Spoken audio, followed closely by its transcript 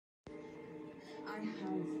I have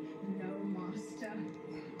no master,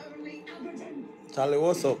 only Abaddon. Charlie,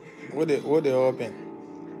 what's up? What they open?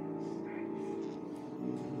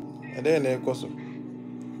 And then they go so.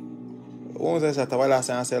 One says that while I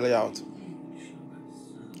say sell it out.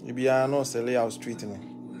 You be no sell it out street no.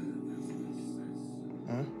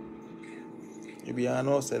 You be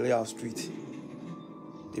no sell it out street.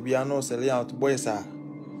 You be no sell it out boys are.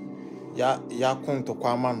 Ya come to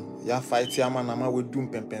Kwaman, ya fight ya man, ama we do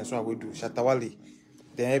pempen so we do shatta Wale.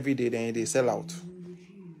 Then every day then they sell out.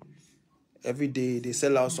 Every day they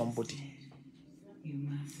sell out somebody.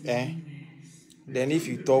 Then if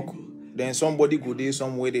you talk, then somebody go there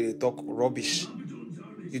somewhere they talk rubbish.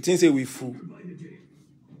 You think say we fool?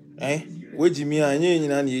 Where Jimmy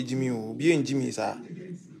and you Jimmy be in Jimmy sir.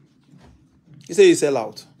 You say you sell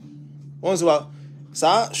out. Once about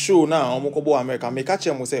sa show now omokobo America me catch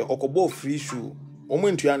them say okobo free show.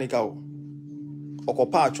 Omo ntuanika o.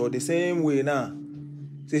 Okopacho the same way now.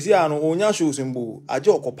 Say see anu onya show simbo aje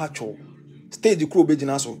okopacho. Stage crew be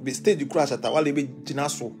gina so. Be stage crew shatta Wale be gina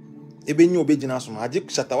so. Ebe nyo be gina so. Aje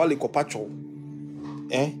shatta Wale kopacho.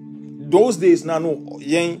 Those days now no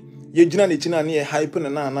yen ye gina ne china ne hype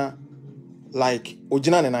na like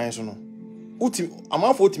ojina ne na so no. Uti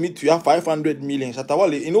amount for ultimate to have 500 million shatta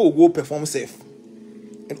Wale you know go perform safe.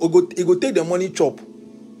 And he go take the money chop.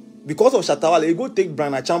 Because of shatta Wale, he go take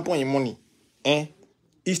brand a champion in money.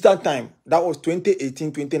 Easter time, that was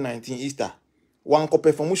 2018, 2019 Easter. One ko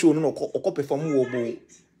perform show no ko perform wo bo.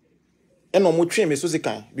 And omo twe me so se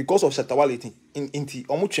kan because of shatta Wale inti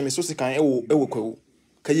omo twe me so se kan e wo kwa.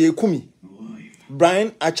 Kaye kumi.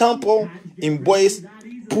 Brian a champion in boys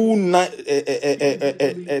pull knife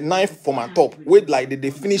for my top. Wait like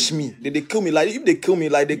they finish me. They kill me like if they kill me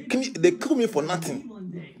like they kill me for nothing.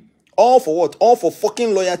 All for what? All for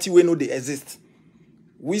fucking loyalty we know they exist.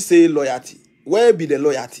 We say loyalty. Where be the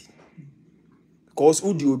loyalty? Because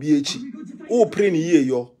who do OBH? Who pray ni ye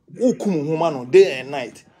yo? Who kumu humano day and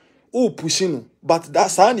night? Who pushing? But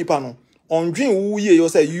that's how ni pano. On dream who ye yo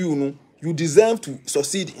say you know you deserve to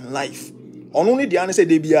succeed in life. On only the answer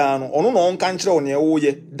they be ano. On no country on ye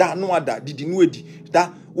ye. That no other did no edi.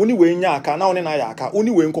 That only way nyaka na one na yaka.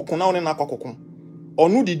 Only way nkoko na one na kwakoko.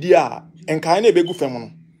 Onu di dia enka na begu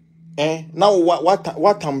femono. Now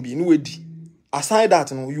what can be no edi. Aside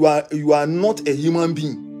that no you are not a human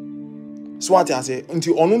being. So what I say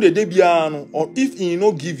until onu the day bia no or if he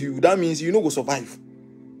no give you that means you no go survive.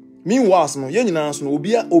 Meanwhile no ye nyina so no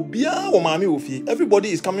obia wo mama ofie. Everybody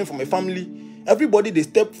is coming from a family. Everybody they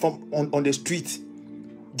step from on the street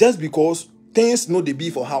just because things no they be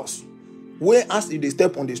for house. Whereas if they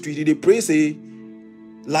step on the street they pray say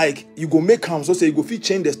like you go make him so say you go fit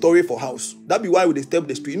change the story for house. That be why we they step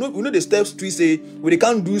the street. You know the step street say we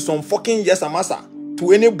can't do some fucking yes amasa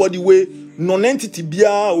to anybody way non-entity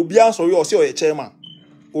obia sorry or see or a chairman.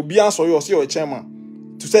 Obia sorry or see or a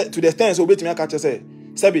chairman. To say to the extent so bet me catch say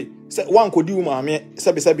one could do mama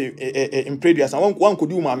sebi in previous and one could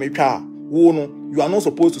do mama twa wo no you are not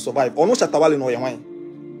supposed to survive. Or no shatta Wale no your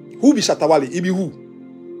wine. Who be shatta Wale? It be who?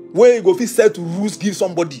 Where you go fit set rules give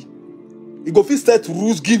somebody. You go fit set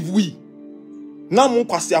rules give we. Na mo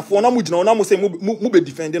kwase afo na mo gina na mo say mo be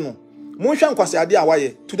defending no. Mo hwa nkwase ade a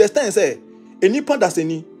waye to the extent say enipa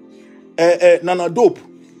daseni nana dope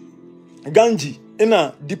ganji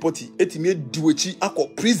ina depoti etime diwechi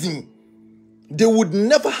akọ prison. They would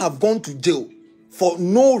never have gone to jail for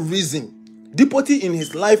no reason. Depoti in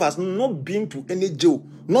his life has not been to any jail,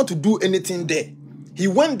 not to do anything there. He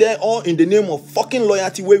went there all in the name of fucking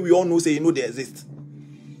loyalty where we all know say they exist.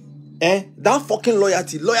 That fucking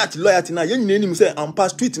loyalty now. You name say and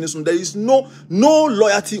pass street in this one. There is no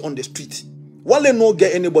loyalty on the street. Wale no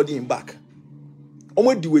get anybody in back.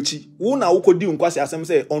 Omo diwechi. Who na uko di unkwasi asem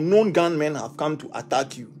say unknown gunmen have come to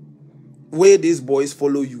attack you. Where these boys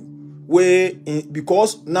follow you. Where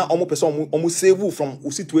because now omo person omo save you from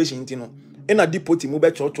a situation you know. Na depoti mo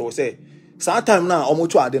be church say sometime na omo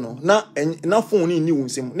twa ade no na phone ni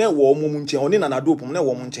wunsem na wo omo munchen oni na dope na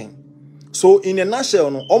wo munchen. So in a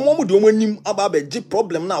nutshell no omo de omo nim aba be gi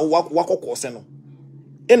problem na wakokose no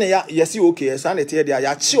ene ya yesi okay san na tie dia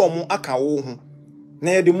ya chi omo aka wo ho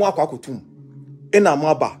na ye de mu akwakotum ena mo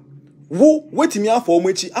aba wo wetimi afọ omo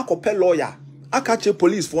echi akopɛ lawyer aka che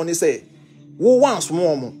police for ni say wo once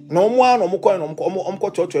mo omo na omo an omo ko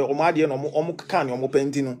church omo ade na omo ka ni omo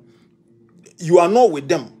penti no you are not with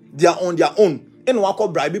them. They are on their own. Eno wako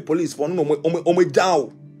bribe police for no omo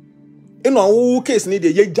jao. Eno wo case ni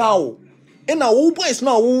de ye jao. Eno wo boys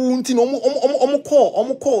na wo nti no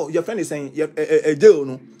omo call your friend is saying jail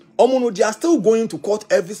no. Omo no they are still going to court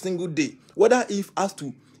every single day. Whether if asked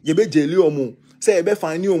to ye be jail omo say ebe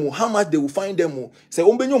find you, how much they will find them, say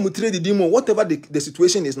ombenyo mu trade demo, whatever the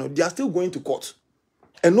situation is, no, they are still going to court,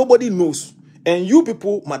 and nobody knows. And you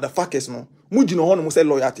people, motherfuckers, no, muji no hono say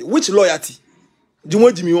loyalty. Which loyalty?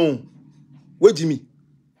 Jimmy on, where Jimmy?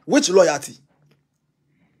 Which loyalty?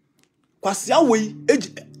 Kwasia we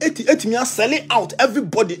etimi selling out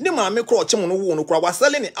everybody. Ne ma me kro chemo no wo no kra was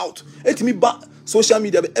selling it out. Etimi ba social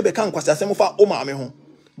media ebe kan kwasia sem fa o ma me ho.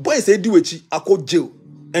 Boys say di wechi akọ jail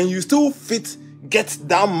and you still fit get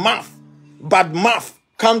that mouth. Bad mouth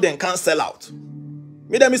come then can sell out.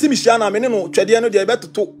 Me dem see me share na me no twede no de beto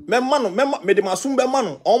to. Me ma no me de masum be ma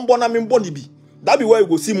no on bona me mboni bi. That be where you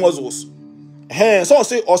go see muscles. So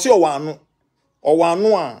say o say o wan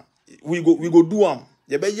no a we go do am.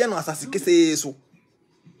 So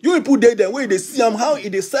you people there where they see how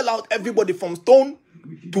they sell out everybody from stone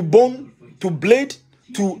to bone to blade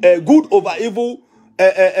to good over evil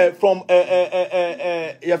from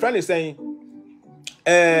your friend is saying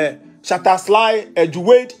shatta sly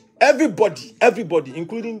Juwade, everybody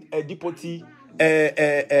including deputy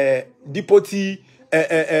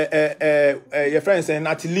your friend saying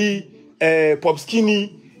Natalie Pop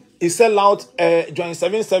Skinny. He sell out join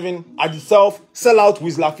 77 at itself, sell out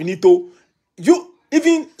wizla finito. You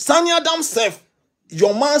even Sanya Adam self,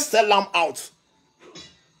 your man sell them out.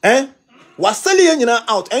 Was selling you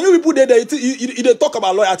out, and you people there they talk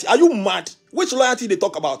about loyalty. Are you mad? Which loyalty they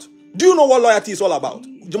talk about? Do you know what loyalty is all about?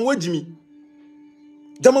 Jimmy.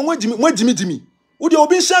 Would you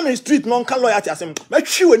be sharing street non can loyalty as him?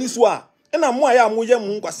 Make you any swa. And I'm why I'm we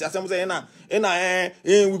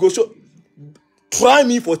go show. Try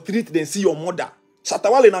me for street, then see your mother.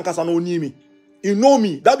 Shatta Wale nankasa no ni me. You know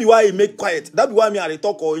me. That be why he make quiet. That be why me I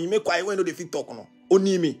talk or he make quiet when they fit talk no.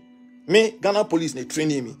 Oni me. Me Ghana police they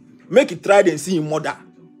training me. Make it try then see your mother.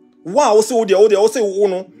 Wow, also there also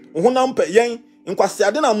no. Honampe yen nkwasi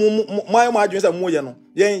ade na my adwin say mo ye no.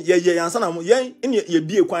 Yen ansa na mo yen ye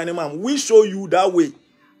bie kwan ne mam. We show you that way.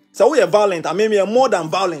 So we are violent. I mean we are more than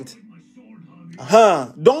violent.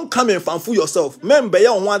 Don't come and fanfu yourself. Remember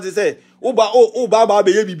ya on one say Baba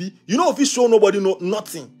baby. You know if you show nobody no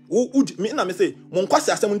nothing. Me na me say mon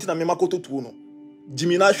kwasi asem nti na me makoto tuo no.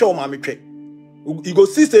 Jimmy na show ma me twe. You go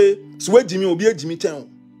see say swe Jimmy obi e Jimmy ten.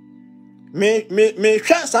 Me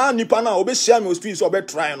hwa sa nipa na obi share me street so obi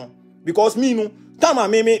try no. Because me no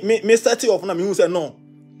time me set it off na me who say no.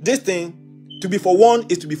 This thing to be for one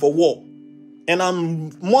is to be for war. And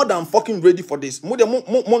I'm more than fucking ready for this.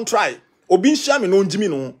 Mo try. Obi share me no Jimmy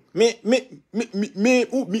no. Me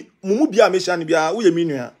mumu bia me shani bia wo ye mi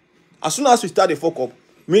nua. As soon as we start the fuck up,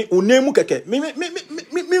 me unemu keke. Me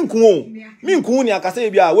nku ni akase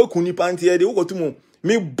bia we kuni panti e de wo kotumo.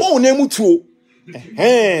 Me bon unemu tuo.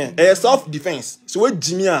 Self defense. So we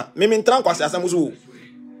Jimmy a me ntran kwase asem so.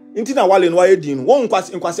 Nti na Wale no wa edin no. Won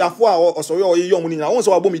kwase afo a osoye oye yom ni na won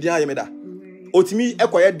so wa bom din ayemeda. Otimi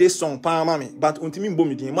ekoye this song pa ma me, but ontimi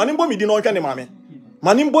bom din. Mani bom din no hwe ne ma me.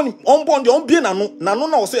 Manimboni onbon de onbie nanu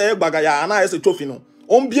na wo se gbaga ya na ese trophy no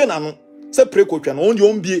onbie nanu se prekotwa no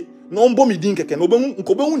onbie na onbo midin keke no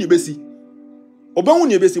obehu ni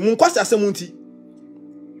besi mu nkwase asem nti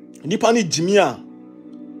nipa ni Jimmy a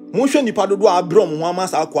mu hwe nipa dodo abrom ho ama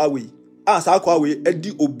sa akwa we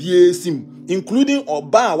edi obie sim including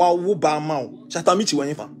oba wa wo ba ma o Shatta michi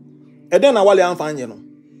wanyefa eden na Wale amfa anye no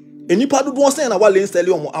enipa dodo sen na Wale sell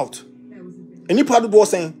you out enipa dodo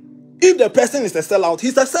sen. If the person is a sellout,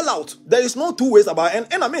 he's a sellout. There is no two ways about it.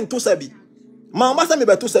 And I mean, to sebi. Mama say me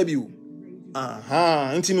be to sebi you.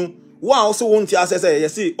 Intinu. Wa also want to say,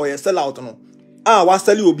 yes, or a sellout no. Wa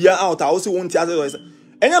sell you be out. I also want to say,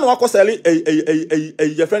 and you know, I sell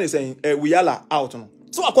your friend is saying, Wale out no.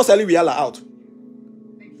 So I sell Wale out.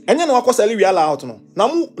 And you know, I sell Wale out no.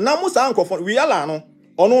 Namu sa anko for Wale no.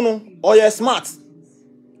 No. Or you smart.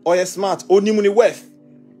 Oni muni worth.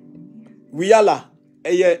 Wale.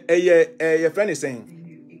 Your friend is saying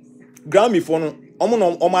Grammy for no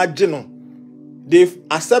omo they've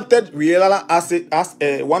accepted Wale as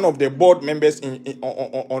one of the board members on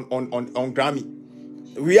Grammy.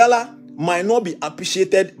 Wale might not be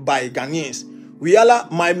appreciated by Ghanaians. Wale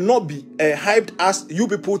might not be hyped as you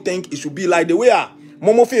people think it should be, like the way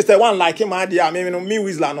Momo face the one like him idea me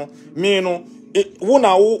wizla no me no wo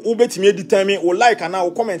na wo betime determine wo like na wo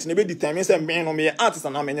comment na be determine say me no me artist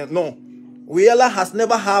na me no. Wale has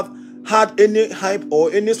never had any hype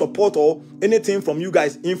or any support or anything from you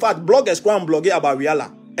guys. In fact, bloggers go and blog about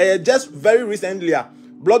Wale. Just very recently,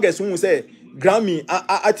 bloggers who say Grammy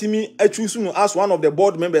atimi choose as one of the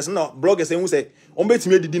board members. No, bloggers who say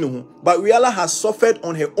but Wale has suffered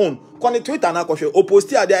on her own. On Twitter na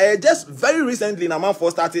opposite there just very recently na man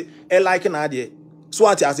for started liking idea. So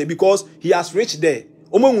what I say because he has reached there.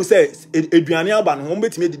 Omo hu say eduane aba no omo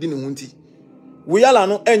betime didi ne hunti. Wiyala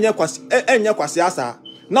no enye kwase asa.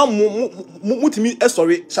 Na mutimi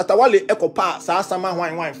sorry Shatta Wale ekopa sa asama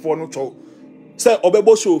hwan for no cho. Say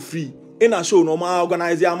obebo show free. In a show no ma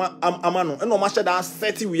organize ama no. No ma sheda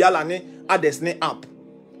set Wiyala ne others ne up.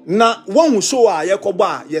 Na one who show a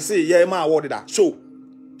yekoba ye say ye ma award that. Show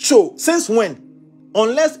since when?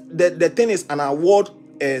 Unless the thing is an award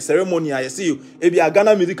ceremony, I see you. It be a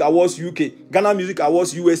Ghana Music Awards UK, Ghana Music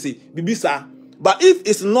Awards USA, Bibisa. But if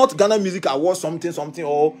it's not Ghana Music Awards something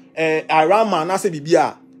or Arama Nase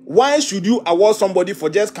Bibia, why should you award somebody for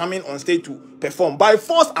just coming on stage to perform? By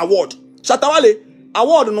force award. Shatta Wale,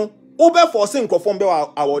 award no. Over for sing perform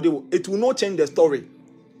award. It will not change the story.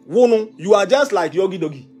 Wono, you are just like Yogi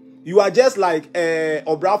Dogi. You are just like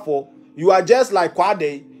Obrafo. You are just like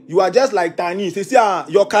Kwade. You are just like Tani. See,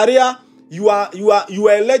 your career, you are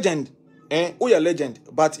a legend. Oh, you're a legend.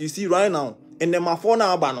 But you see right now, in the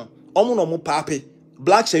Mafona Abano, Omuno Pape,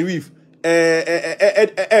 Black Sheriff, Pape,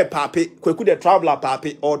 Kweku the Traveler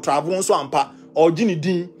Pape, or Travon Swampa, or Ginny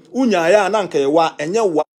Dean, Unya Nanke wa, and you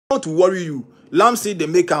want to worry you. Lamsey they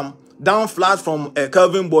make them down flat from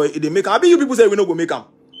Calvin Boy, they make them. I mean, you people say we no go make them.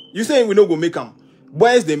 You say we no go make them.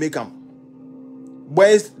 Boys they make them.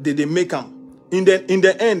 Boys they make them. In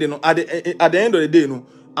the end, you know, at the end of the day, you know,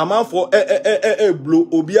 a man for blow,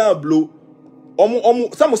 obia blow,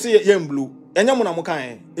 some say yen blow, and yamuna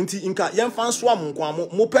mokan, inka yan fan swam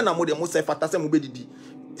mo pena mo de mo se fatase mo bedidi.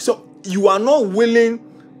 So you are not willing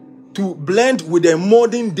to blend with the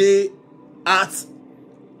modern day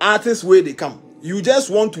artists where they come. You just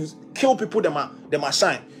want to kill people them are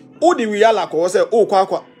shine. Oh the Wiyala ko say oh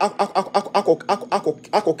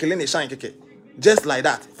ako killing a shine keke. Just like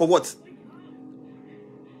that. For what?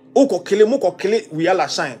 Oko kile Wiyala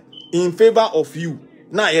shine in favor of you.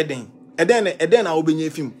 Na eden. And then I will be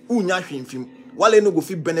film. Unya film. Wale no go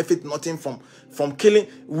fit benefit nothing from killing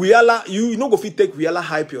Wiyala. You no go fit take Wiyala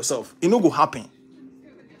hype yourself. It no go happen.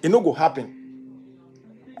 It no go happen.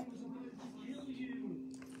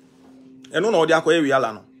 And no dia ko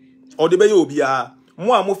Wiyala no. Or the be you bia.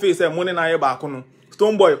 Mo a mo face say mo ne na ye ba ko no.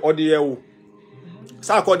 Stone Boy or the o.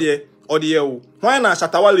 Sa ko de or the o. Why na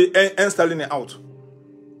Shatta Wale and selling it out?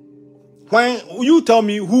 When you tell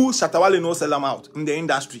me who Shatta Wale no sell them out in the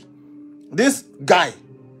industry, this guy,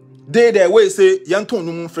 they way say yanton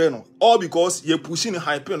no friend, all because you pushing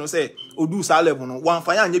hype no say odu sa level no one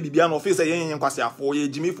fire and ye bibia no face say yen kwase afo ye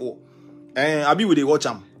Jimmy for. Abi we dey watch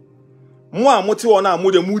am. Mo a moti wona mo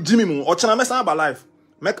de mu Jimmy mo o chena mesa ba life.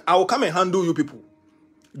 I will come and handle you people.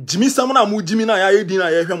 Jimmy some na mu Jimmy na ya edin na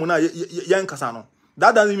ye hwe mo na yen kasa no.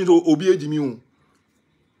 That doesn't mean to obi Jimmy o.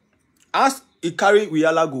 As he carry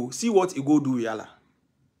Wiyala go, see what he go do Wiyala.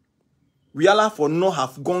 Wiyala for no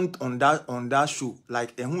have gone on that show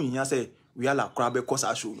like ehun here say Wiyala crab cause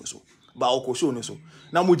a show no so. Ba oko show no so.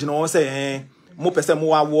 Na mo jina won say mo pese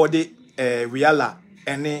mo award Wiyala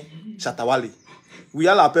ene Shatta Wale.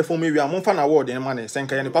 Wiyala perform we am fan award en man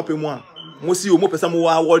senka ye ne papa mu an. Mo see o mo pese mo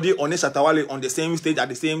award on Shatta Wale on the same stage at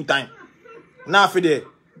the same time. Na after there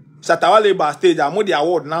Shatta Wale ba stage mo the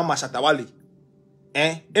award na ma Shatta Wale.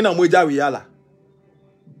 Ena moja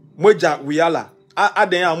Wiyala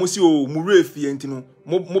aden a mo si o mu refi entino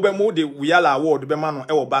mo de Wiyala award be ma no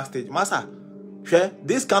e wo backstage massa hwe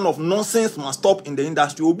this kind of nonsense must stop in the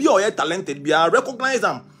industry. Obi or you talented be recognize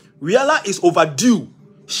am. Wiyala is overdue.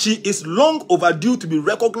 She is long overdue to be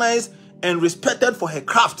recognized and respected for her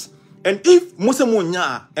craft. And if Musemo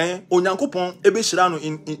nya onyankopon ebe shira no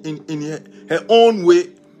in her own way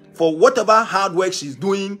for whatever hard work she's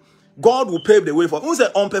doing, God will pave the way for. Who say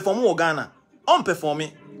on perform Ghana? On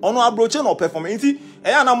performing. On no approach no performing. Inti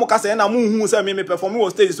eya na mo ka say na mo hu say me perform on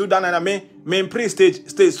stage so dan na me pre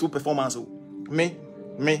stage so performance o. Me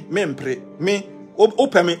pre. Me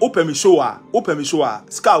open me show a.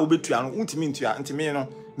 Ska wo betua no untimi ntua nti me no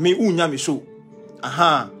me unya me show.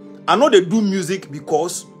 I know they do music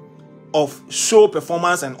because of show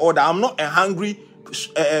performance and all that. I'm not a hungry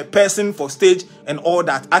person for stage and all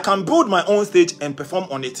that. I can build my own stage and perform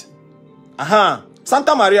on it.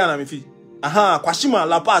 Santa Maria na mifi. Kwashima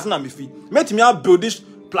La Paz na mifi. Met me build this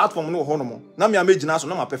platform no honomo. Na me imagine so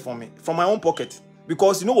na ma perform from my own pocket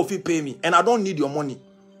because you know if you pay me and I don't need your money.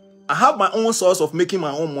 I have my own source of making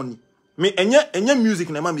my own money. Me enye music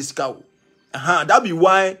na ma musical. That be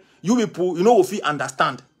why you people you know if you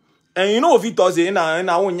understand. And you know if you talk say na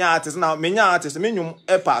onya artist na me nya artist me nyum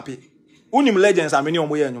e papi. Unim legends are many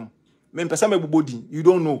omo ye nyum. Me pesa me bobodi. You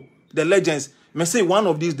don't know the legends. Me say one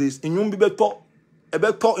of these days, in nyum be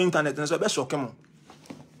talk internet and so be shock mo.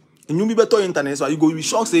 And you be better internet, so you go be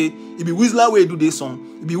shocked say it be wizla way do this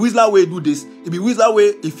song, it be wizla way do this, it be wizla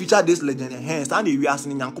way he feature this legend and hence and we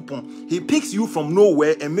asking Nyankopon. He picks you from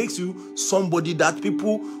nowhere and makes you somebody that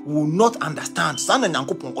people will not understand. San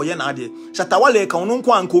Nyankopon oye na ade. Shatta Wale ka ono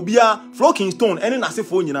nko anko bia Flocking Stone ene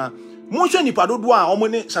nasefo nyina. Monhwe nipa dodo a omo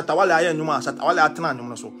ne Shatta Wale aye nwuma Shatta Wale atena anwum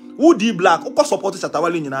no so. Who di black ukọ support Shatta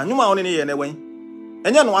Wale nyina nwuma one ne ye na wen.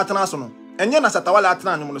 Enye no atena so no. Enye na Shatta Wale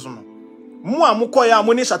atena anwum no so no. Moi mukoya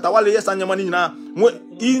money Shatta Wale yes anya money na.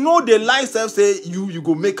 You know the lie self say you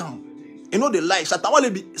go make am. You know the lie Shatta Wale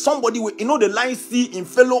be somebody we you know the lie see in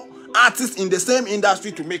fellow artists in the same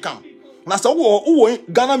industry to make am. Na so who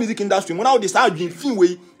Ghana music industry when now they start doing film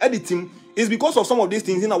way editing is because of some of these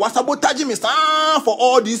things. You know what sabotaging me for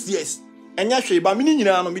all these years. Enya hwe ba mini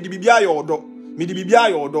nyina no me di bibia your odo. Me di bibia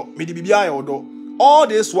your odo. Me di bibia your odo. All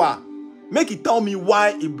this while make it tell me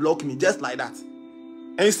why he blocked me just like that.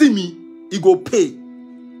 And you see me he go pay.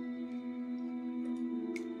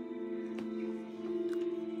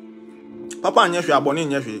 Papa nyehwe abone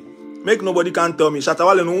nyehwe. Make nobody can tell me Shatta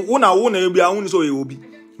Wale no una e bia hu so e obi.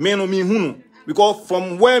 Me no me hunu because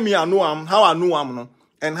from where me I know am, how I know am no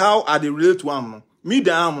and how I dey relate to am no. Me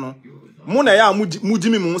dey am no. Mo na ya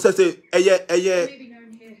mujimi mu say eye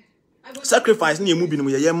sacrifice ni emu bi no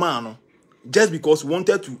ye man no. Just because we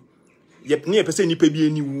wanted to ni person ni pe bi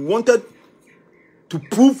eni we wanted to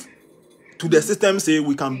prove to the system say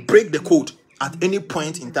we can break the code at any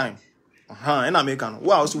point in time. And American.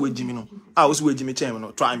 Why also with Jimmy no? I also with Jimmy Chen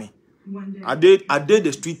no. Try me. I did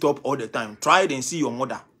the street top all the time. Try it and see your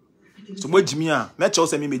mother. So with Jimmy make sure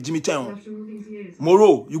say me Jimmy Chen.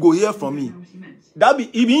 Moro, you go hear from me. That be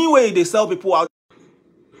even way they sell people out.